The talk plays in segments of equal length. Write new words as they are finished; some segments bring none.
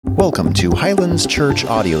Welcome to Highlands Church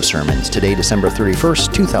Audio Sermons. Today, December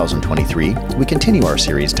 31st, 2023, we continue our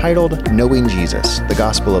series titled Knowing Jesus, the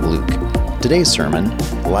Gospel of Luke. Today's sermon,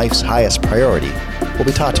 Life's Highest Priority, will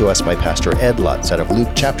be taught to us by Pastor Ed Lutz out of Luke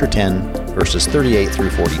chapter 10, verses 38 through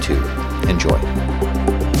 42. Enjoy. I'm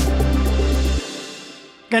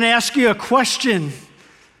going to ask you a question. I'm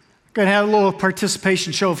going to have a little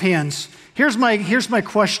participation, show of hands. Here's my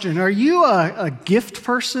question. Are you a gift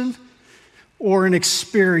person or an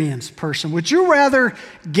experience person? Would you rather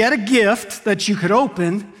get a gift that you could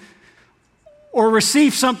open or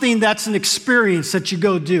receive something that's an experience that you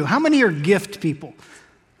go do? How many are gift people?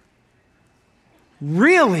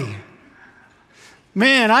 Really?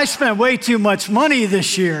 Man, I spent way too much money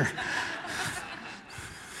this year.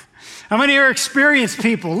 How many are experience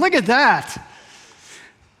people? Look at that.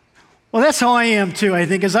 Well, that's how I am too, I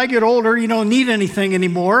think. As I get older, you don't need anything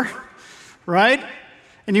anymore, right?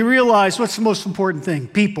 And you realize what's the most important thing?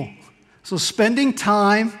 People. So spending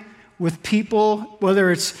time with people,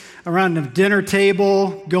 whether it's around a dinner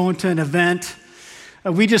table, going to an event.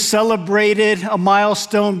 We just celebrated a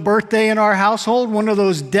milestone birthday in our household, one of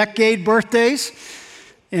those decade birthdays.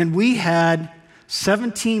 And we had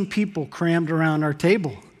 17 people crammed around our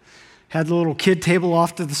table. Had the little kid table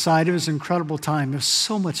off to the side. It was an incredible time. It was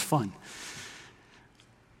so much fun.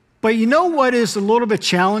 But you know what is a little bit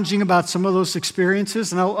challenging about some of those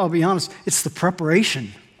experiences? And I'll be honest, it's the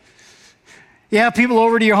preparation. You have people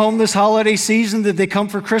over to your home this holiday season that they come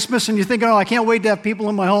for Christmas and you're thinking, oh, I can't wait to have people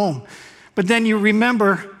in my home. But then you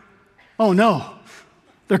remember, oh no,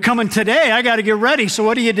 they're coming today. I got to get ready. So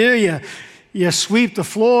what do? You sweep the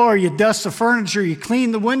floor, you dust the furniture, you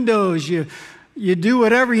clean the windows, you do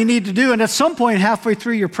whatever you need to do. And at some point halfway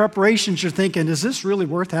through your preparations, you're thinking, is this really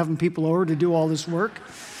worth having people over to do all this work?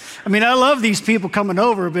 I mean, I love these people coming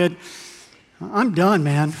over, but I'm done,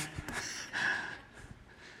 man.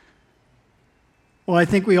 Well, I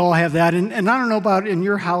think we all have that. And I don't know about in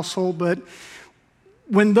your household, but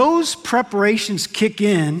when those preparations kick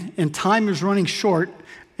in and time is running short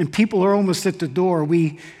and people are almost at the door,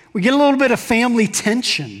 we get a little bit of family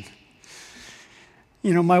tension.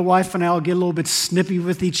 You know, my wife and I will get a little bit snippy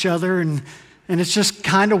with each other, and it's just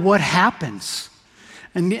kind of what happens.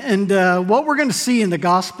 And what we're going to see in the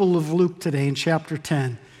Gospel of Luke today in chapter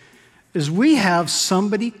 10 is we have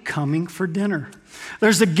somebody coming for dinner.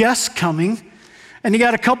 There's a guest coming, and you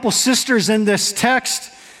got a couple sisters in this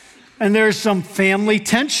text, and there's some family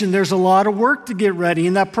tension. There's a lot of work to get ready,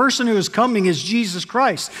 and that person who is coming is Jesus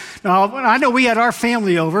Christ. Now, I know we had our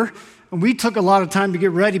family over, and we took a lot of time to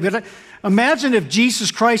get ready, but imagine if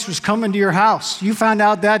Jesus Christ was coming to your house. You found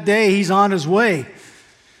out that day he's on his way.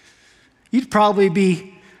 You'd probably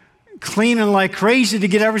be cleaning like crazy to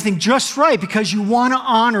get everything just right because you want to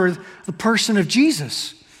honor the person of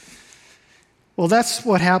Jesus. Well, that's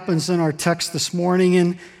what happens in our text this morning,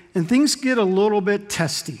 and things get a little bit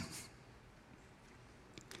testy.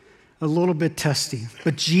 A little bit testy.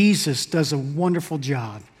 But Jesus does a wonderful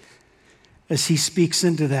job as he speaks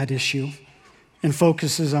into that issue and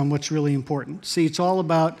focuses on what's really important. See, it's all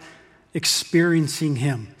about experiencing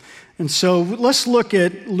him. And so let's look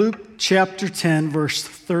at Luke chapter 10, verse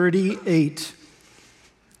 38.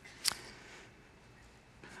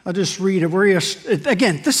 I'll just read it.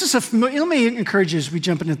 Again, this is a familiar, let me encourage you as we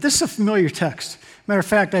jump into it. This is a familiar text. Matter of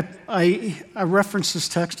fact, I referenced this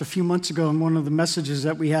text a few months ago in one of the messages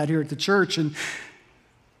that we had here at the church. And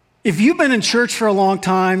if you've been in church for a long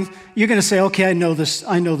time, you're going to say, okay, I know this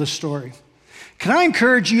story. Can I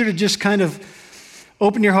encourage you to just kind of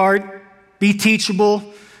open your heart, be teachable?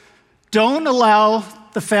 Don't allow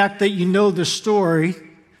the fact that you know the story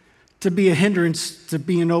to be a hindrance to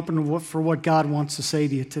being open for what God wants to say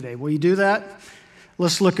to you today. Will you do that?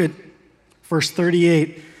 Let's look at verse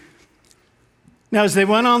 38. Now, as they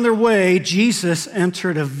went on their way, Jesus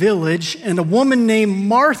entered a village, and a woman named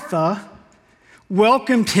Martha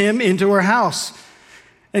welcomed him into her house.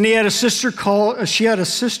 And she had a sister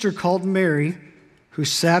called Mary, who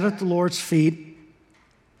sat at the Lord's feet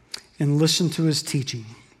and listened to his teaching.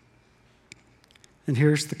 And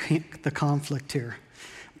here's the conflict here.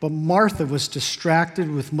 But Martha was distracted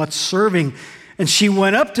with much serving, and she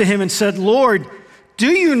went up to him and said, Lord, do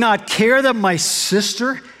you not care that my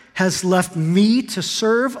sister has left me to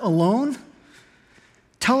serve alone?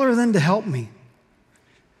 Tell her then to help me.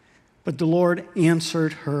 But the Lord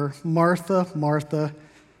answered her, Martha, Martha,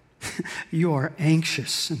 you are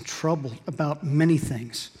anxious and troubled about many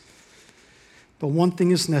things. But one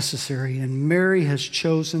thing is necessary, and Mary has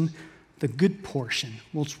chosen the good portion,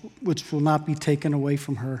 which will not be taken away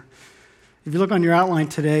from her. If you look on your outline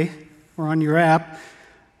today or on your app,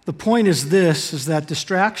 The point is this, is that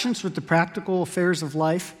distractions with the practical affairs of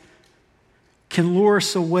life can lure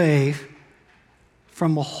us away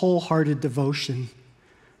from a wholehearted devotion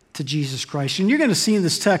to Jesus Christ. And you're going to see in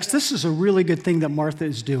this text, this is a really good thing that Martha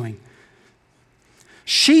is doing.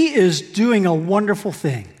 She is doing a wonderful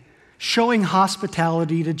thing, showing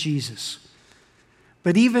hospitality to Jesus.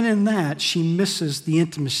 But even in that, she misses the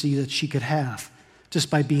intimacy that she could have just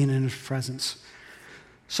by being in his presence.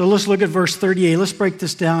 So let's look at verse 38. Let's break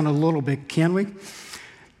this down a little bit, can we?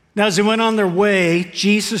 Now, as they went on their way,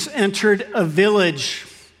 Jesus entered a village.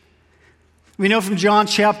 We know from John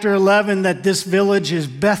chapter 11 that this village is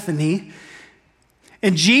Bethany.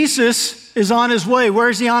 And Jesus is on his way. Where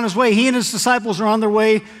is he on his way? He and his disciples are on their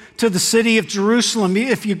way to the city of Jerusalem.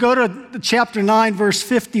 If you go to chapter 9, verse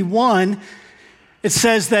 51, it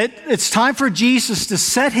says that it's time for Jesus to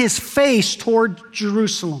set his face toward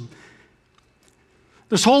Jerusalem.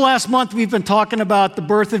 This whole last month, we've been talking about the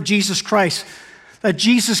birth of Jesus Christ, that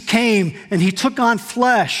Jesus came and he took on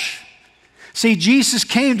flesh. See, Jesus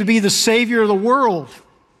came to be the Savior of the world.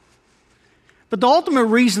 But the ultimate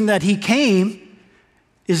reason that he came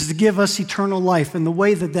is to give us eternal life. And the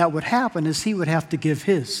way that that would happen is he would have to give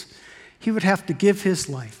his. He would have to give his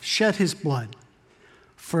life, shed his blood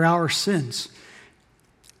for our sins.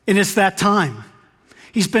 And it's that time.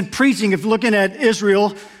 He's been preaching, if looking at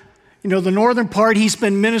Israel, the northern part, he's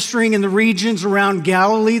been ministering in the regions around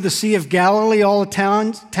Galilee, the Sea of Galilee, all the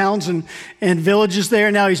towns and villages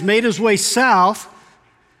there. Now he's made his way south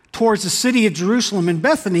towards the city of Jerusalem. And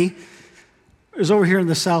Bethany is over here in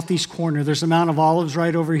the southeast corner. There's the Mount of Olives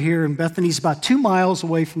right over here, and Bethany's about 2 miles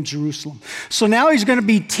away from Jerusalem. So now he's going to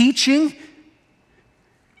be teaching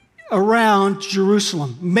around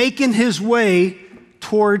Jerusalem, making his way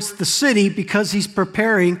towards the city because he's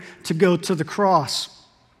preparing to go to the cross.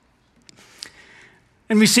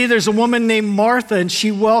 And we see there's a woman named Martha, and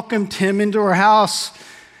she welcomed him into her house.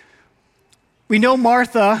 We know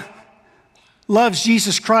Martha loves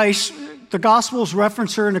Jesus Christ. The Gospels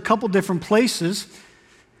reference her in a couple different places.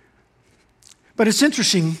 But it's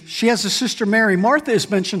interesting. She has a sister, Mary. Martha is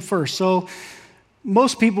mentioned first. So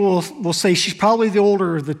most people will say she's probably the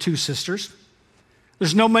older of the two sisters.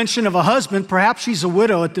 There's no mention of a husband. Perhaps she's a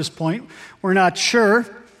widow at this point. We're not sure.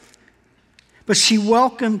 But she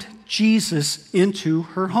welcomed Jesus into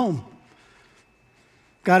her home.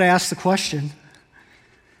 Got to ask the question,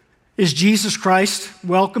 is Jesus Christ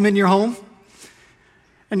welcome in your home?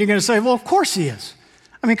 And you're going to say, well, of course he is.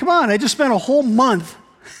 I mean, come on, I just spent a whole month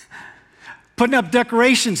putting up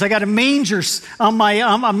decorations. I got a manger on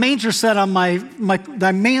a manger set on my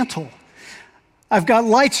mantle. I've got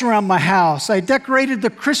lights around my house. I decorated the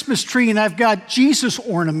Christmas tree, and I've got Jesus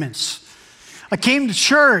ornaments. I came to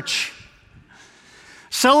church.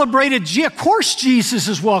 Celebrated, of course Jesus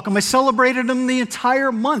is welcome. I celebrated him the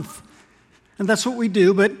entire month. And that's what we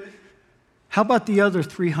do, but how about the other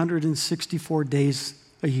 364 days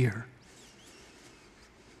a year?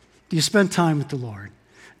 Do you spend time with the Lord?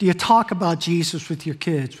 Do you talk about Jesus with your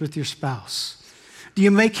kids, with your spouse? Do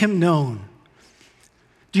you make him known?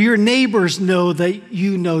 Do your neighbors know that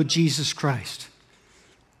you know Jesus Christ?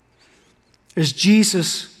 Is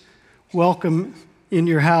Jesus welcome in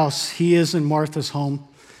your house? He is in Martha's home.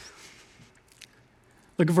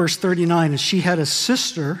 Look at verse 39. And she had a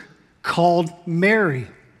sister called Mary,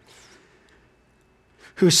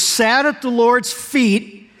 who sat at the Lord's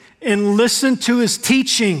feet and listened to his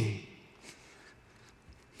teaching.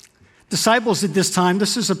 Disciples at this time,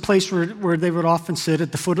 this is a place where they would often sit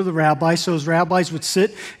at the foot of the rabbi. So as rabbis would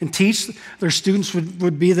sit and teach, their students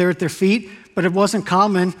would be there at their feet. But it wasn't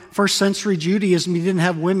common. First century Judaism, you didn't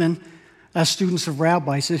have women as students of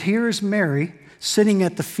rabbis. And here is Mary sitting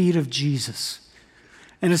at the feet of Jesus.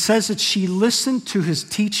 And it says that she listened to his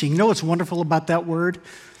teaching. You know what's wonderful about that word?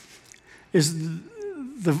 Is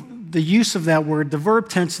the use of that word, the verb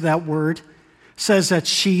tense of that word, says that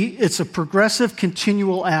it's a progressive,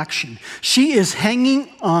 continual action. She is hanging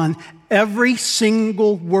on every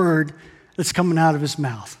single word that's coming out of his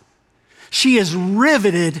mouth. She is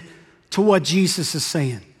riveted to what Jesus is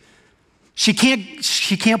saying. She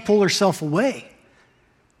can't pull herself away.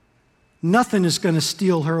 Nothing is going to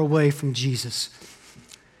steal her away from Jesus.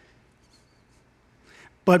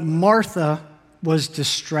 But Martha was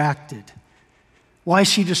distracted. Why is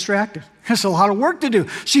she distracted? There's a lot of work to do.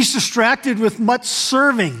 She's distracted with much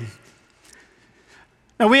serving.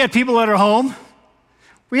 Now, we had people at our home.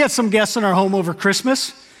 We had some guests in our home over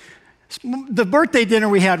Christmas. The birthday dinner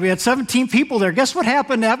we had 17 people there. Guess what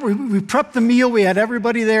happened? We prepped the meal. We had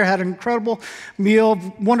everybody there, had an incredible meal,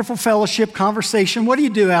 wonderful fellowship, conversation. What do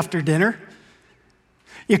you do after dinner?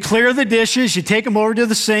 You clear the dishes. You take them over to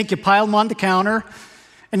the sink. You pile them on the counter.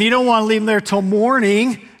 And you don't want to leave them there till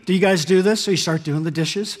morning. Do you guys do this? So you start doing the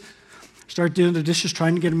dishes. Start doing the dishes,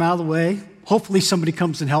 trying to get them out of the way. Hopefully somebody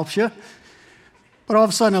comes and helps you. But all of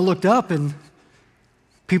a sudden I looked up and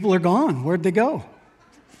people are gone. Where'd they go?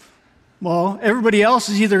 Well, everybody else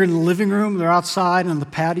is either in the living room, they're outside on the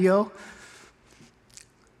patio.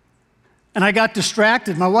 And I got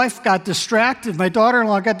distracted. My wife got distracted. My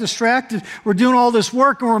daughter-in-law got distracted. We're doing all this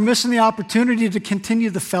work and we're missing the opportunity to continue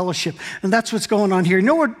the fellowship. And that's what's going on here. You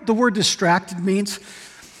know what the word distracted means?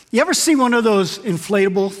 You ever see one of those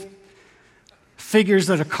inflatable figures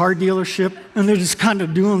at a car dealership and they're just kind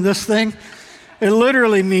of doing this thing? It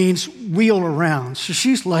literally means wheel around. So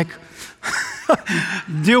she's like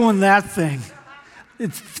doing that thing.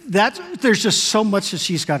 There's just so much that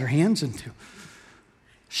she's got her hands into.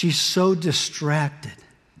 She's so distracted.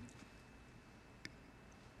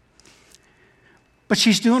 But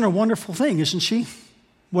she's doing a wonderful thing, isn't she?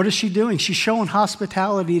 What is she doing? She's showing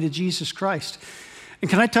hospitality to Jesus Christ. And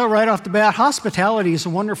can I tell right off the bat, hospitality is a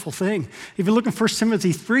wonderful thing. If you look in 1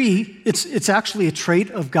 Timothy 3, it's actually a trait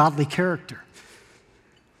of godly character.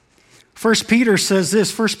 1 Peter says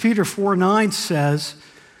this, 1 Peter 4:9 says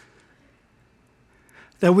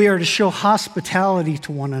that we are to show hospitality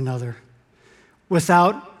to one another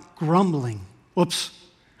without grumbling. Whoops.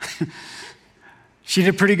 She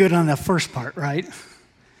did pretty good on that first part, right?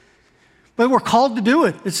 But we're called to do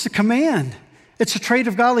it. It's a command. It's a trait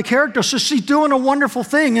of godly character. So she's doing a wonderful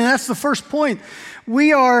thing, and that's the first point.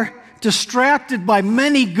 We are distracted by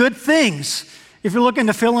many good things, if you're looking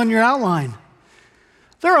to fill in your outline.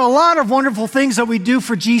 There are a lot of wonderful things that we do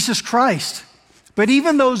for Jesus Christ, but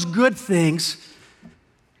even those good things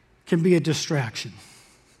can be a distraction.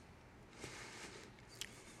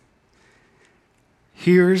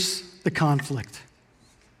 Here's the conflict.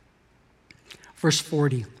 Verse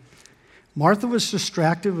 40. Martha was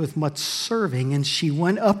distracted with much serving, and she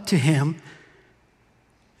went up to him,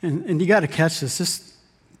 and you got to catch this. This is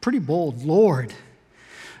pretty bold. Lord,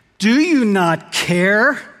 do you not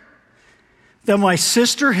care that my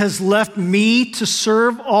sister has left me to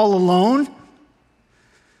serve all alone?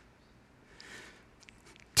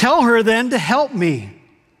 Tell her then to help me.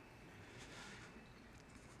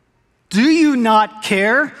 Do you not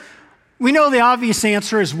care? We know the obvious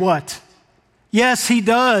answer is what? Yes, he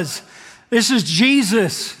does. This is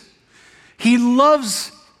Jesus. He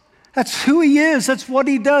loves, that's who he is. That's what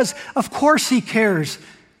he does. Of course he cares.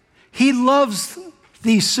 He loves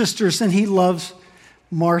these sisters and he loves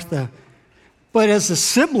Martha. But as a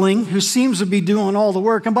sibling who seems to be doing all the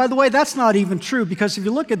work, and by the way, that's not even true, because if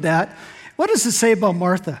you look at that, what does it say about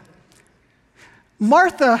Martha?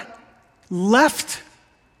 Mary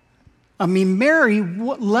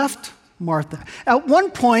left Martha. At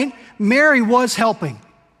one point, Mary was helping.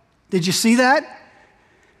 Did you see that?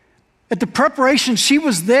 At the preparation, she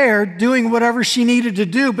was there doing whatever she needed to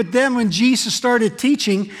do, but then when Jesus started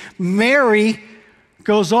teaching, Mary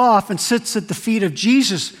goes off and sits at the feet of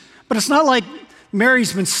Jesus. But it's not like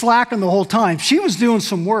Mary's been slacking the whole time. She was doing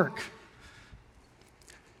some work.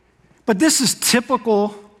 But this is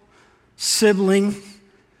typical sibling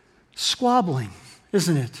squabbling,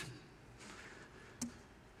 isn't it?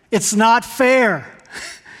 It's not fair.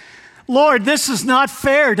 Lord, this is not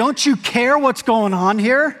fair. Don't you care what's going on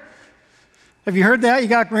here? Have you heard that? You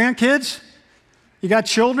got grandkids? You got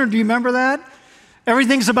children? Do you remember that?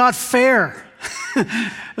 Everything's about fair.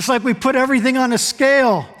 It's like we put everything on a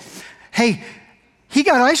scale. Hey, he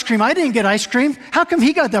got ice cream. I didn't get ice cream. How come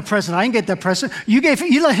he got that present? I didn't get that present. You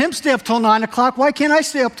let him stay up till 9 o'clock. Why can't I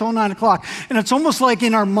stay up till 9 o'clock? And it's almost like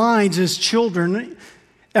in our minds as children,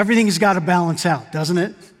 everything's got to balance out, doesn't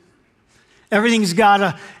it? Everything's got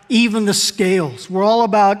to even the scales. We're all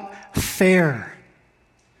about fair.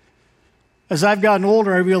 As I've gotten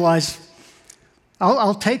older, I realize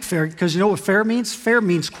I'll take fair, because you know what fair means? Fair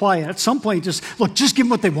means quiet. At some point, just give them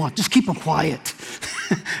what they want. Just keep them quiet.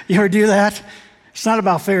 You ever do that? It's not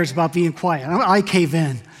about fair, it's about being quiet. I cave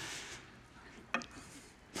in.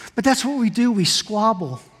 But that's what we do. We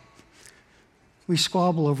squabble. We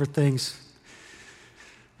squabble over things.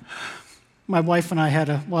 My wife and I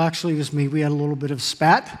actually it was me, we had a little bit of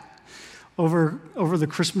spat over the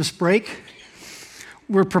Christmas break.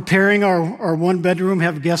 We're preparing our one bedroom,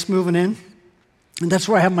 have guests moving in. And that's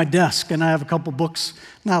where I have my desk, and I have a couple books,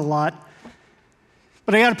 not a lot.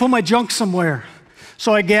 But I got to put my junk somewhere.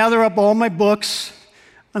 So I gather up all my books,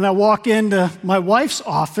 and I walk into my wife's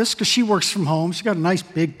office, because she works from home. She's got a nice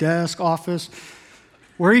big desk, office.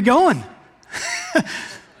 Where are you going?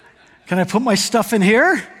 Can I put my stuff in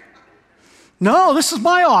here? No, this is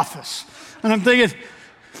my office. And I'm thinking,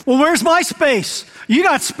 well, where's my space? You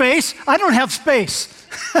got space. I don't have space.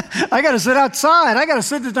 I got to sit outside. I got to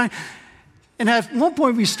sit there. And at one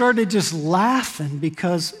point, we started just laughing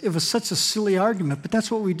because it was such a silly argument. But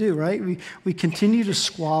that's what we do, right? We continue to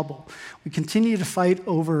squabble. We continue to fight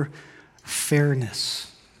over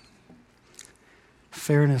fairness.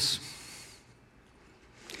 Fairness.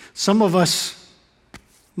 Some of us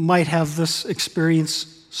might have this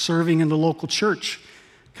experience serving in the local church.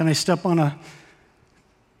 Can I step on a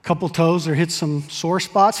couple toes or hit some sore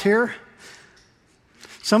spots here?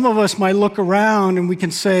 Some of us might look around and we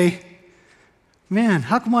can say, man,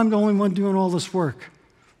 how come I'm the only one doing all this work?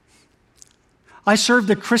 I served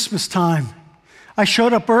at Christmas time. I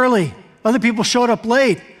showed up early. Other people showed up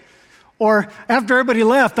late. Or after everybody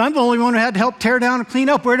left, I'm the only one who had to help tear down and clean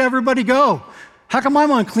up. Where'd everybody go? How come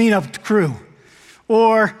I'm on cleanup crew?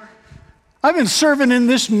 Or I've been serving in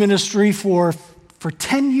this ministry for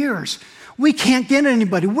 10 years. We can't get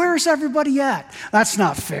anybody. Where's everybody at? That's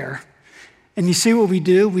not fair. And you see what we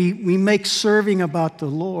do? We make serving the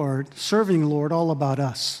Lord all about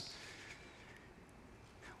us.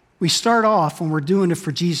 We start off when we're doing it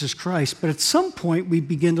for Jesus Christ, but at some point we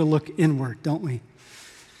begin to look inward, don't we?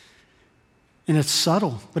 And it's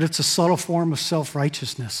subtle, but it's a subtle form of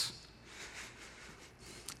self-righteousness.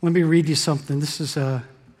 Let me read you something. This is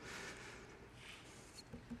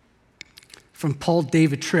from Paul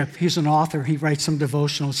David Tripp. He's an author. He writes some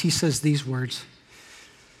devotionals. He says these words.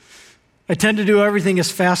 I tend to do everything as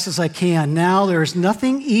fast as I can. Now, there is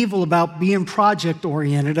nothing evil about being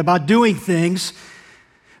project-oriented, about doing things,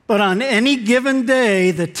 but on any given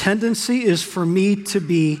day, the tendency is for me to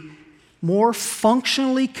be more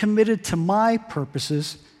functionally committed to my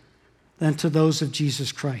purposes than to those of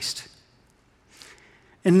Jesus Christ.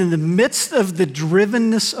 And in the midst of the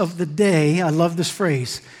drivenness of the day, I love this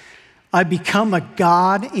phrase, I become a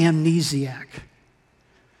God amnesiac.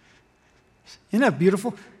 Isn't that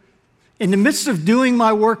beautiful? In the midst of doing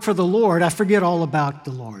my work for the Lord, I forget all about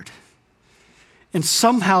the Lord. And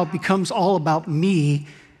somehow it becomes all about me.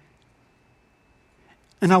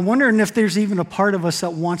 And I'm wondering if there's even a part of us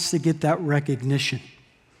that wants to get that recognition.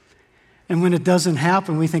 And when it doesn't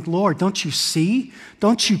happen, we think, Lord, don't you see?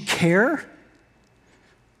 Don't you care?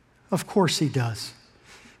 Of course he does.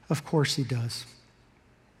 Of course he does.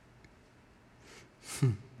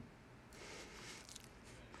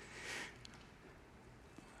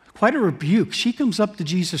 Quite a rebuke. She comes up to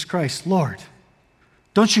Jesus Christ, Lord,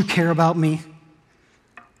 don't you care about me?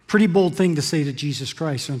 Pretty bold thing to say to Jesus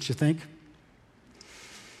Christ, don't you think?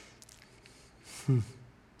 And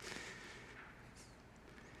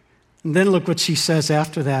then look what she says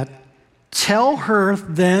after that. Tell her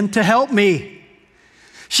then to help me.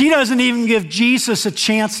 She doesn't even give Jesus a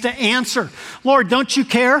chance to answer. Lord, don't you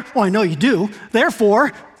care? Well, I know you do.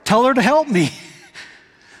 Therefore, tell her to help me.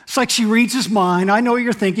 It's like she reads his mind. I know what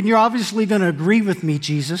you're thinking. You're obviously going to agree with me,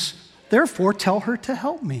 Jesus. Therefore, tell her to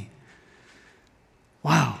help me.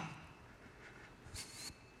 Wow.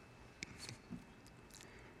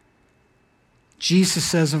 Jesus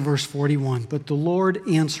says in verse 41, but the Lord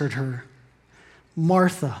answered her,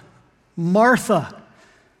 Martha, Martha,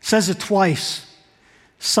 says it twice.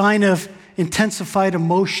 Sign of intensified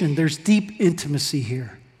emotion. There's deep intimacy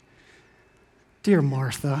here. Dear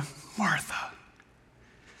Martha, Martha,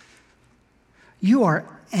 you are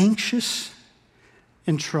anxious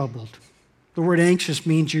and troubled. The word anxious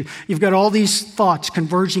means you've got all these thoughts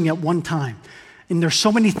converging at one time. And there's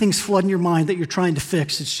so many things flooding your mind that you're trying to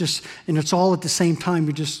fix. And it's all at the same time.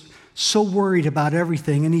 You're just so worried about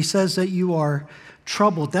everything. And he says that you are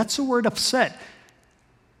troubled. That's the word upset.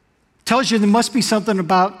 Tells you there must be something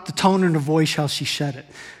about the tone in her voice, how she said it.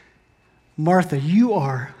 Martha, you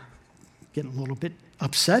are getting a little bit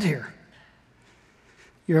upset here.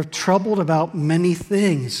 You're troubled about many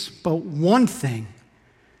things, but one thing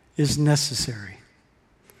is necessary.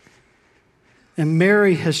 And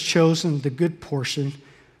Mary has chosen the good portion,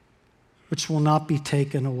 which will not be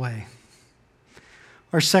taken away.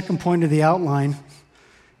 Our second point of the outline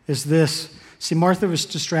is this. See, Martha was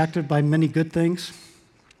distracted by many good things,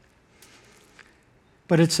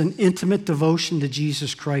 but it's an intimate devotion to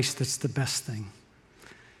Jesus Christ that's the best thing.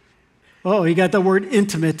 Oh, you got the word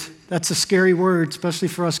intimate. That's a scary word, especially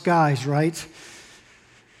for us guys, right?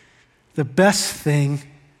 The best thing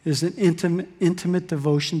is an intimate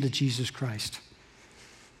devotion to Jesus Christ.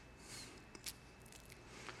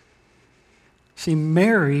 See,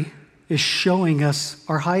 Mary is showing us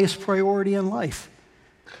our highest priority in life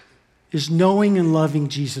is knowing and loving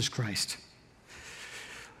Jesus Christ.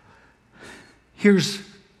 Here's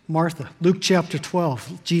Martha, Luke chapter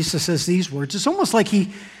 12. Jesus says these words. It's almost like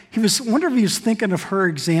he was, I wonder if he was thinking of her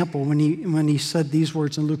example when he said these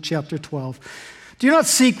words in Luke chapter 12. Do not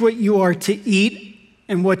seek what you are to eat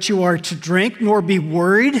and what you are to drink, nor be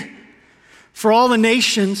worried. For all the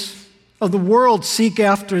nations of the world seek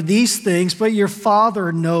after these things, but your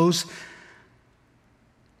Father knows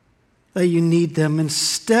that you need them.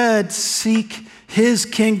 Instead, seek His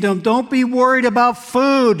kingdom. Don't be worried about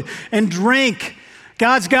food and drink.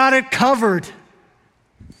 God's got it covered.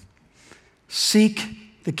 Seek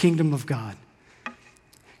the kingdom of God.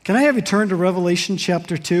 Can I have you turn to Revelation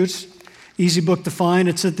chapter 2? It's an easy book to find.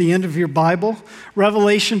 It's at the end of your Bible.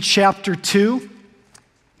 Revelation chapter 2.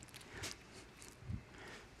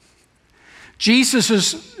 Jesus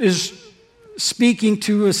is speaking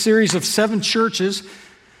to a series of 7 churches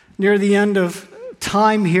near the end of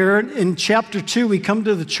time here. In chapter 2, we come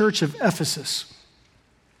to the church of Ephesus.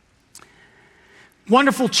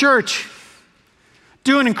 Wonderful church,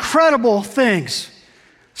 doing incredible things,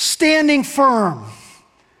 standing firm,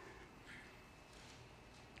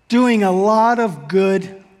 doing a lot of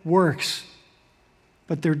good works,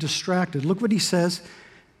 but they're distracted. Look what he says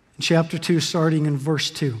in chapter 2, starting in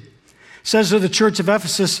verse 2. It says to the church of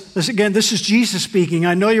Ephesus, this is Jesus speaking,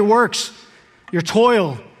 I know your works, your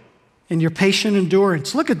toil, and your patient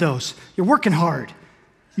endurance. Look at those. You're working hard.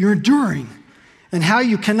 You're enduring. And how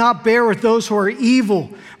you cannot bear with those who are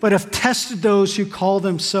evil, but have tested those who call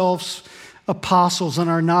themselves apostles and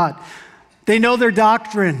are not. They know their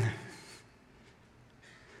doctrine.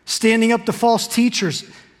 Standing up to false teachers.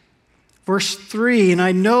 Verse 3, and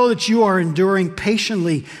I know that you are enduring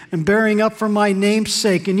patiently and bearing up for my name's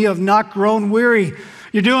sake, and you have not grown weary.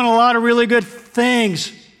 You're doing a lot of really good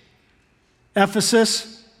things. Ephesus.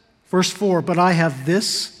 Verse 4, but I have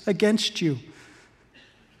this against you,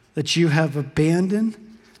 that you have abandoned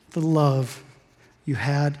the love you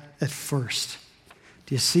had at first.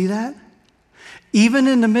 Do you see that? Even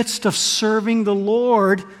in the midst of serving the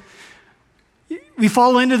Lord, we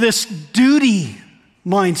fall into this duty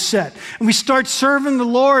mindset. And we start serving the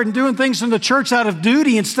Lord and doing things in the church out of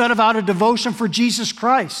duty instead of out of devotion for Jesus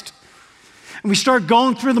Christ. And we start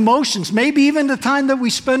going through the motions, maybe even the time that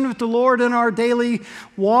we spend with the Lord in our daily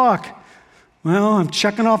walk. Well, I'm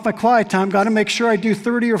checking off my quiet time. Got to make sure I do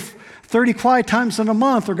 30 quiet times in a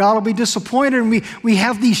month, or God will be disappointed. And we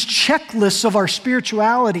have these checklists of our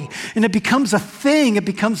spirituality, and it becomes a thing, it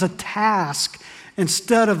becomes a task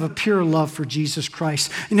instead of a pure love for Jesus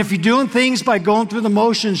Christ. And if you're doing things by going through the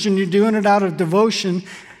motions and you're doing it out of devotion,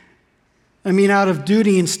 out of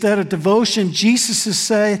duty instead of devotion, Jesus is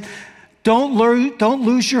saying, don't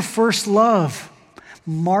lose your first love.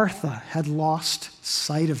 Martha had lost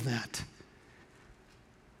sight of that.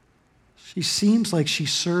 She seems like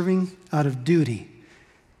she's serving out of duty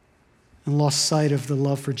and lost sight of the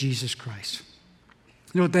love for Jesus Christ.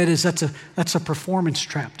 You know what that is? That's a performance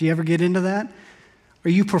trap. Do you ever get into that? Are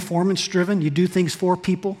you performance driven? You do things for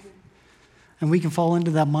people? And we can fall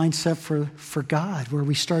into that mindset for God, where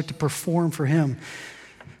we start to perform for Him.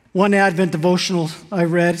 One Advent devotional I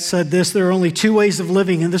read said this: there are only 2 ways of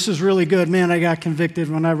living, and this is really good. Man, I got convicted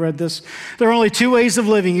when I read this. There are only 2 ways of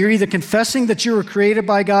living. You're either confessing that you were created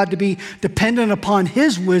by God to be dependent upon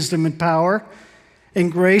His wisdom and power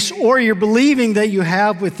and grace, or you're believing that you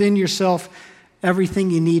have within yourself everything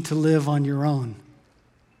you need to live on your own.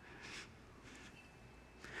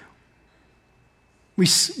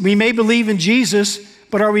 We may believe in Jesus,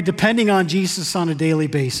 but are we depending on Jesus on a daily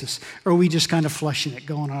basis? Or are we just kind of flushing it,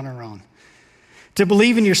 going on our own? To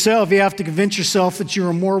believe in yourself, you have to convince yourself that you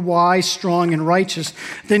are more wise, strong, and righteous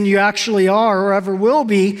than you actually are or ever will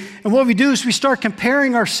be. And what we do is we start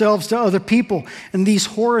comparing ourselves to other people. And these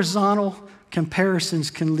horizontal comparisons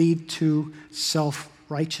can lead to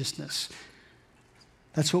self-righteousness.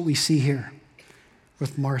 That's what we see here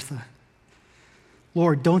with Martha.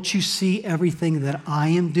 Lord, don't you see everything that I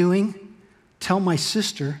am doing? Tell my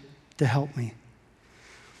sister to help me.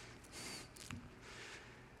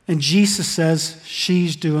 And Jesus says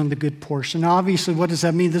she's doing the good portion. Now, obviously, what does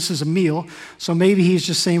that mean? This is a meal. So maybe he's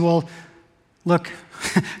just saying, well, look,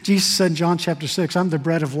 Jesus said in John chapter 6, I'm the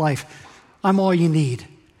bread of life. I'm all you need.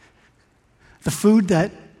 The food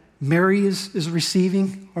that Mary is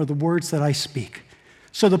receiving are the words that I speak.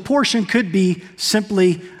 So the portion could be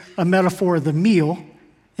simply a metaphor of the meal,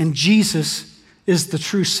 and Jesus is the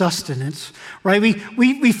true sustenance, right?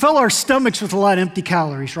 We fill our stomachs with a lot of empty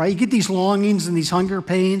calories, right? You get these longings and these hunger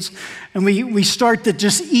pains, and we start to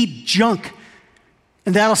just eat junk,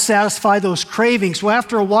 and that'll satisfy those cravings. Well,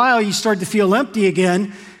 after a while, you start to feel empty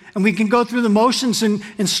again, and we can go through the motions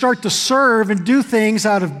and start to serve and do things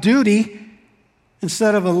out of duty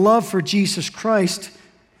instead of a love for Jesus Christ.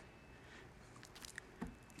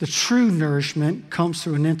 The true nourishment comes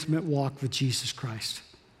through an intimate walk with Jesus Christ.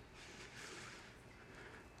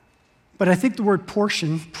 But I think the word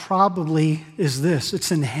portion probably is this.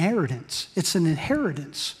 It's inheritance. It's an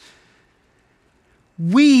inheritance.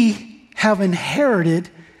 We have inherited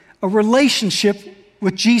a relationship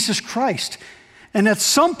with Jesus Christ. And at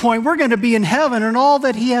some point, we're going to be in heaven, and all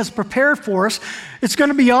that he has prepared for us, it's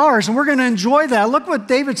going to be ours, and we're going to enjoy that. Look what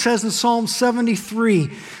David says in Psalm 73.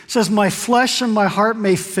 It says, my flesh and my heart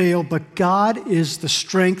may fail, but God is the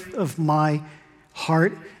strength of my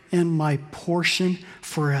heart and my portion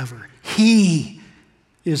forever. He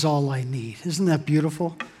is all I need. Isn't that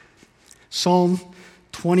beautiful? Psalm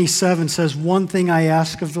 27 says, one thing I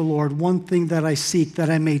ask of the Lord, one thing that I seek, that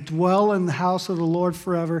I may dwell in the house of the Lord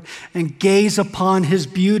forever and gaze upon his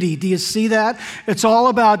beauty. Do you see that? It's all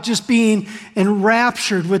about just being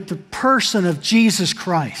enraptured with the person of Jesus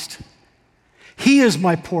Christ. He is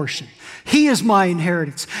my portion. He is my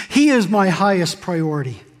inheritance. He is my highest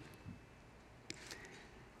priority.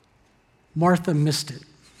 Martha missed it.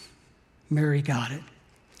 Mary got it.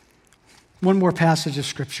 One more passage of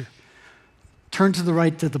Scripture. Turn to the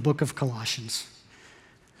right to the book of Colossians.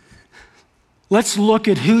 Let's look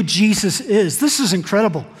at who Jesus is. This is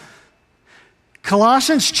incredible.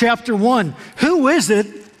 Colossians chapter 1. Who is it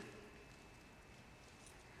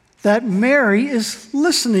that Mary is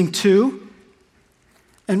listening to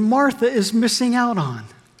and Martha is missing out on?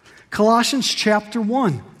 Colossians chapter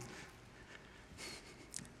 1.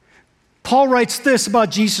 Paul writes this about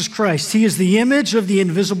Jesus Christ. He is the image of the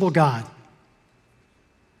invisible God.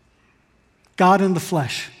 God in the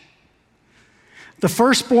flesh. The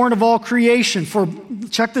firstborn of all creation. For,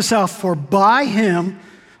 check this out, for by him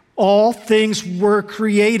all things were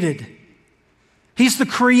created. He's the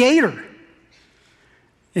creator.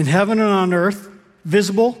 In heaven and on earth,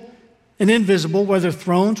 visible and invisible, whether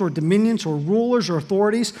thrones or dominions or rulers or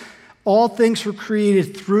authorities, all things were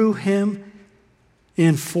created through him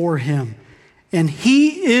and for him. And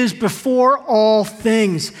he is before all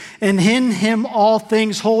things, and in him all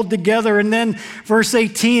things hold together. And then verse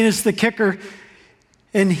 18 is the kicker.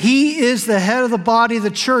 And he is the head of the body of the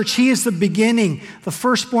church. He is the beginning, the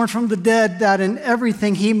firstborn from the dead, that in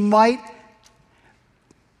everything he might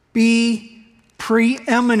be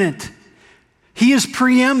preeminent. He is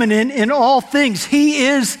preeminent in all things. He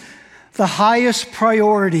is the highest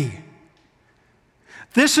priority.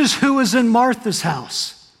 This is who is in Martha's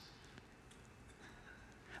house.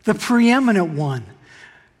 The preeminent one.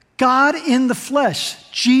 God in the flesh,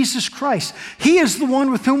 Jesus Christ. He is the one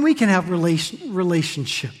with whom we can have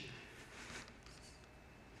relationship.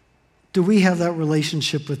 Do we have that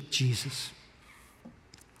relationship with Jesus?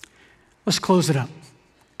 Let's close it up.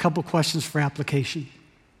 A couple questions for application.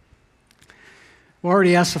 We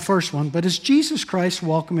already asked the first one, but is Jesus Christ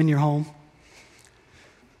welcome in your home?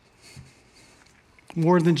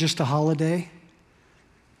 More than just a holiday?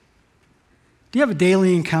 Do you have a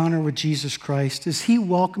daily encounter with Jesus Christ? Is he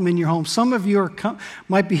welcome in your home? Some of you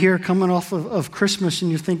might be here coming off of Christmas and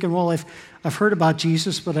you're thinking, well, I've heard about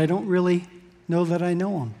Jesus, but I don't really know that I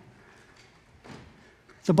know him.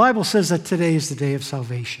 The Bible says that today is the day of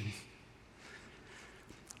salvation.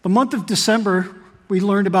 The month of December, we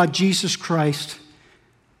learned about Jesus Christ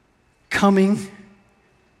coming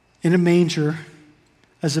in a manger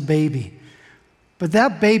as a baby. But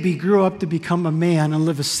that baby grew up to become a man and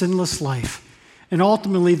live a sinless life. And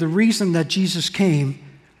ultimately, the reason that Jesus came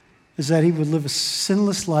is that he would live a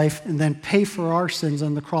sinless life and then pay for our sins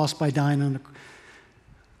on the cross by dying on the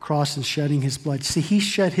cross and shedding his blood. See, he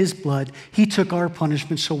shed his blood. He took our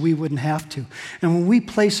punishment so we wouldn't have to. And when we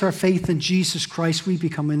place our faith in Jesus Christ, we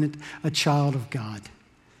become a child of God.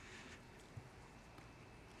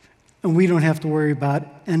 And we don't have to worry about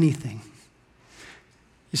anything.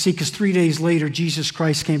 You see, because 3 days later, Jesus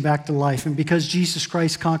Christ came back to life. And because Jesus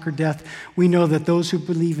Christ conquered death, we know that those who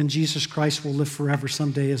believe in Jesus Christ will live forever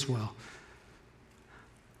someday as well.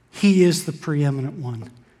 He is the preeminent one.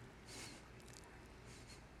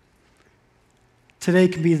 Today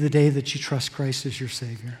can be the day that you trust Christ as your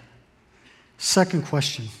Savior. Second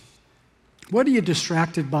question. What are you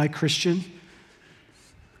distracted by, Christian?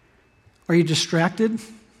 Are you distracted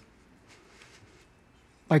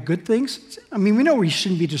by good things? I mean, we know we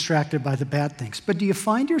shouldn't be distracted by the bad things, but do you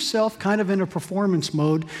find yourself kind of in a performance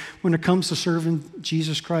mode when it comes to serving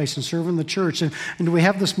Jesus Christ and serving the church? And do we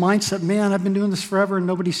have this mindset, man, I've been doing this forever and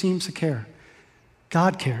nobody seems to care?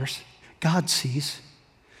 God cares. God sees.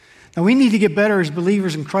 Now, we need to get better as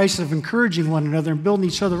believers in Christ of encouraging one another and building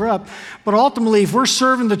each other up, but ultimately, if we're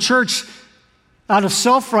serving the church out of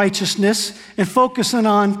self-righteousness and focusing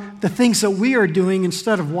on the things that we are doing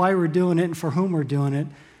instead of why we're doing it and for whom we're doing it,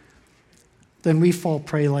 then we fall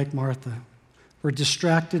prey like Martha. We're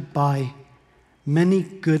distracted by many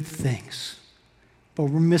good things but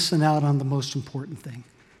we're missing out on the most important thing,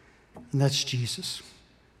 and that's Jesus.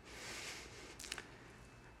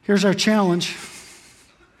 Here's our challenge.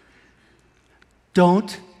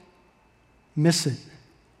 Don't miss it.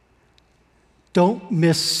 Don't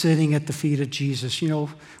miss sitting at the feet of Jesus. You know,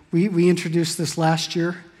 we introduced this last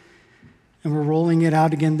year, and we're rolling it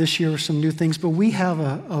out again this year with some new things, but we have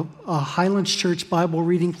a Highlands Church Bible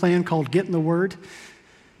reading plan called Get in the Word.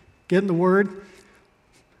 Get in the Word,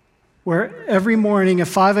 where every morning at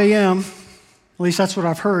 5 a.m., at least that's what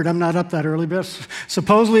I've heard. I'm not up that early, but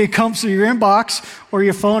supposedly it comes through your inbox or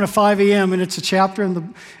your phone at 5 a.m., and it's a chapter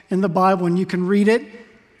in the Bible, and you can read it.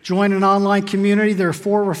 Join an online community. There are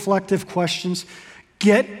 4 reflective questions.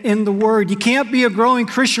 Get in the Word. You can't be a growing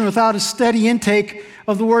Christian without a steady intake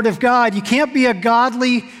of the Word of God. You can't be a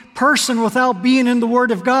godly person without being in the Word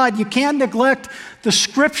of God. You can't neglect the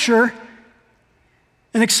Scripture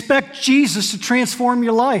and expect Jesus to transform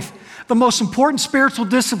your life. The most important spiritual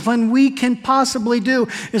discipline we can possibly do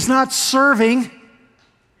is not serving,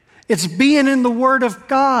 it's being in the Word of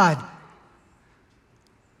God.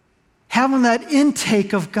 Having that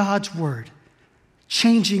intake of God's Word,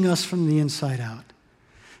 changing us from the inside out.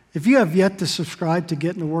 If you have yet to subscribe to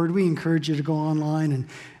Get in the Word, we encourage you to go online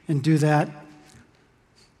and do that.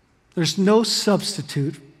 There's no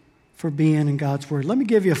substitute for being in God's Word. Let me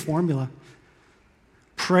give you a formula.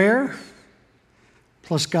 Prayer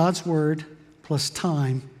plus God's Word plus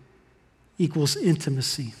time equals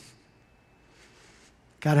intimacy.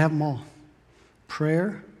 Got to have them all.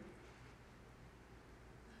 Prayer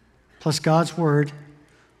plus God's Word.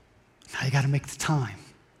 Now you got to make the time.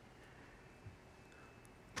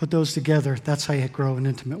 Put those together. That's how you grow an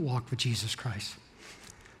intimate walk with Jesus Christ.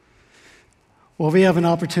 Well, we have an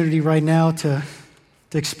opportunity right now to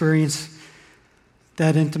experience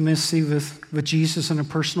that intimacy with Jesus in a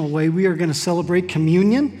personal way. We are going to celebrate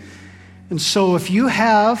communion. And so if you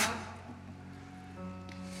have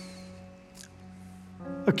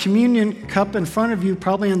a communion cup in front of you,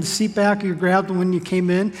 probably on the seat back, or you grabbed one when you came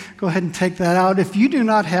in, go ahead and take that out. If you do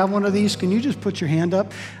not have one of these, can you just put your hand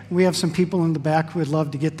up? We have some people in the back who would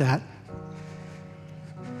love to get that.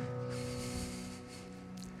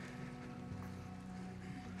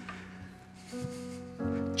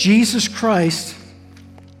 Jesus Christ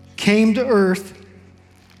came to earth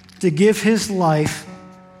to give his life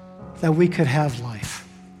that we could have life.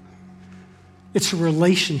 It's a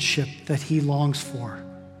relationship that he longs for.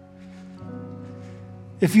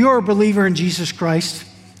 If you're a believer in Jesus Christ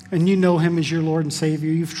and you know him as your Lord and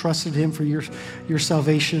Savior, you've trusted him for your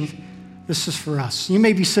salvation, this is for us. You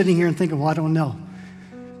may be sitting here and thinking, well, I don't know.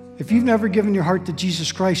 If you've never given your heart to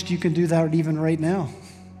Jesus Christ, you can do that even right now.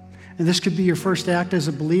 And this could be your first act as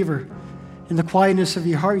a believer. In the quietness of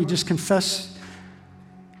your heart, you just confess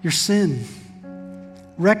your sin.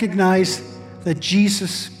 Recognize that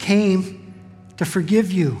Jesus came to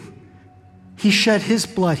forgive you. He shed his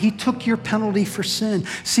blood. He took your penalty for sin.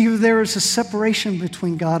 See, there is a separation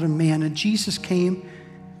between God and man, and Jesus came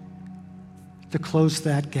to close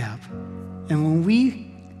that gap. And when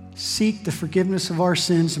we seek the forgiveness of our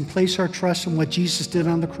sins and place our trust in what Jesus did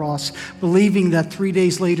on the cross, believing that 3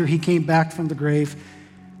 days later he came back from the grave,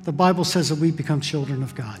 the Bible says that we become children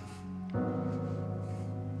of God.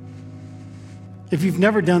 If you've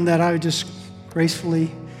never done that, I would just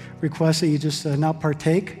gracefully request that you just not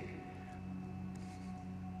partake.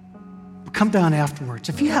 Come down afterwards.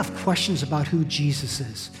 If you have questions about who Jesus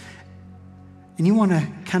is, and you want to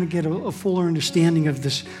kind of get a fuller understanding of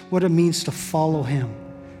this, what it means to follow him,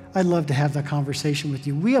 I'd love to have that conversation with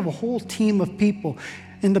you. We have a whole team of people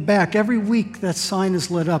in the back. Every week that sign is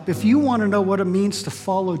lit up. If you want to know what it means to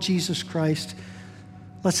follow Jesus Christ,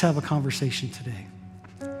 let's have a conversation today.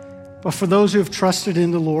 But for those who have trusted in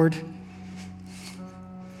the Lord,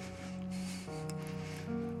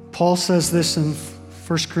 Paul says this in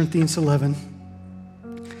 1 Corinthians 11.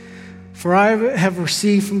 For I have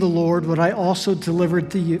received from the Lord what I also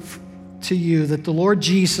delivered to you, that the Lord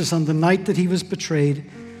Jesus, on the night that he was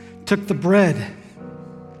betrayed, took the bread.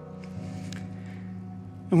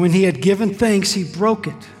 And when he had given thanks, he broke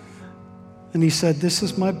it. And he said, "This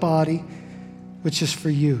is my body, which is for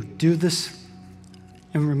you. Do this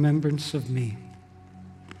in remembrance of me."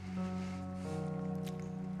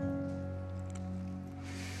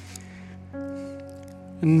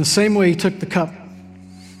 In the same way, he took the cup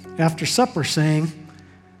after supper, saying,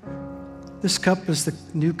 "This cup is the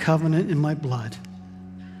new covenant in my blood.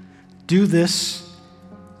 Do this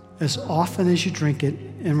as often as you drink it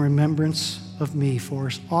in remembrance of me. For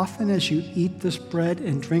as often as you eat this bread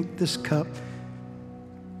and drink this cup,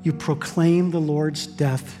 you proclaim the Lord's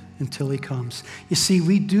death until he comes." You see,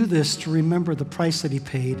 we do this to remember the price that he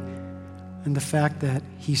paid and the fact that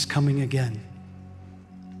he's coming again.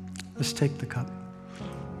 Let's take the cup.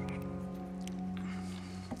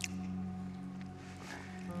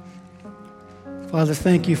 Father,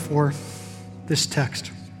 thank you for this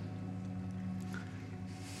text.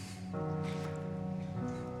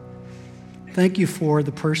 Thank you for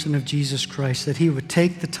the person of Jesus Christ, that he would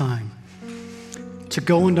take the time to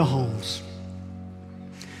go into homes,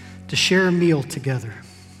 to share a meal together,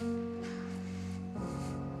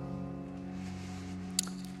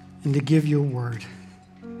 and to give your word.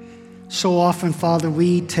 So often, Father,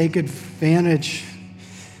 we take advantage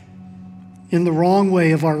in the wrong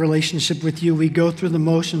way of our relationship with you. We go through the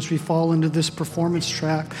motions. We fall into this performance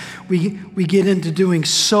trap. We get into doing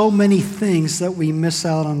so many things that we miss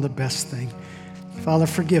out on the best thing. Father,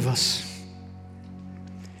 forgive us.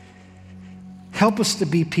 Help us to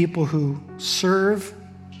be people who serve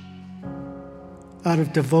out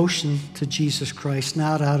of devotion to Jesus Christ,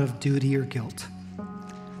 not out of duty or guilt.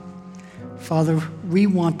 Father, we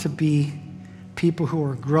want to be people who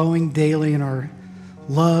are growing daily in our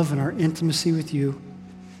love and our intimacy with you.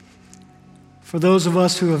 For those of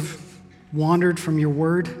us who have wandered from your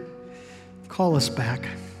word, call us back.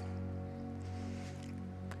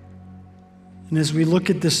 And as we look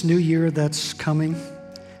at this new year that's coming,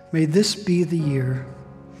 may this be the year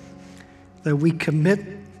that we commit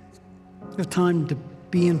the time to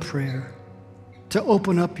be in prayer, to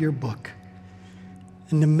open up your book,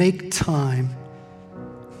 and to make time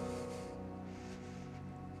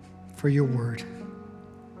for your word.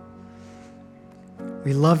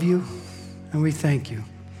 We love you and we thank you.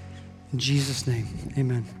 In Jesus' name,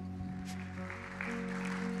 amen.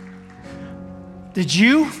 Did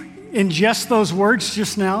you ingest those words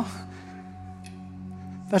just now?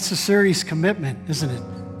 That's a serious commitment, isn't it?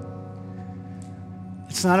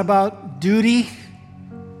 It's not about duty.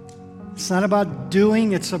 It's not about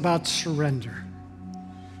doing. It's about surrender.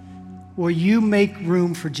 Will you make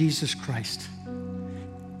room for Jesus Christ?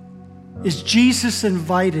 Is Jesus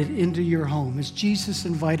invited into your home? Is Jesus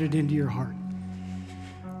invited into your heart?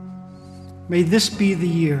 May this be the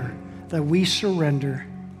year that we surrender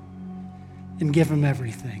and give him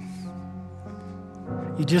everything.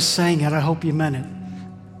 You just sang it. I hope you meant it.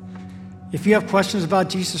 If you have questions about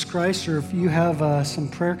Jesus Christ, or if you have some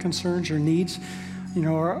prayer concerns or needs, you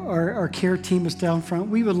know, our care team is down front.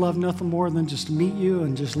 We would love nothing more than just to meet you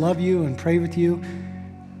and just love you and pray with you.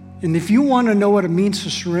 And if you want to know what it means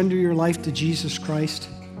to surrender your life to Jesus Christ,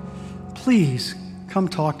 please come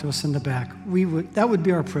talk to us in the back. That would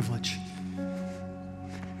be our privilege.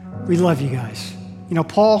 We love you guys. You know,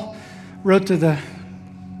 Paul wrote to the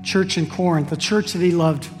church in Corinth, the church that he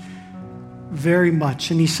loved very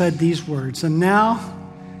much, and he said these words, "And now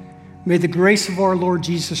may the grace of our Lord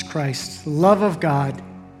Jesus Christ, the love of God,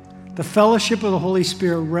 the fellowship of the Holy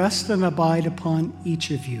Spirit rest and abide upon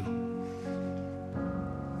each of you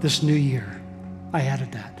this new year." I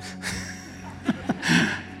added that.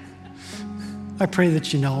 I pray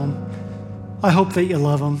that you know him. I hope that you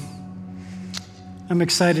love him. I'm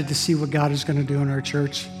excited to see what God is going to do in our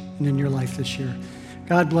church and in your life this year.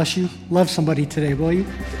 God bless you. Love somebody today, will you?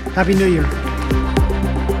 Happy New Year.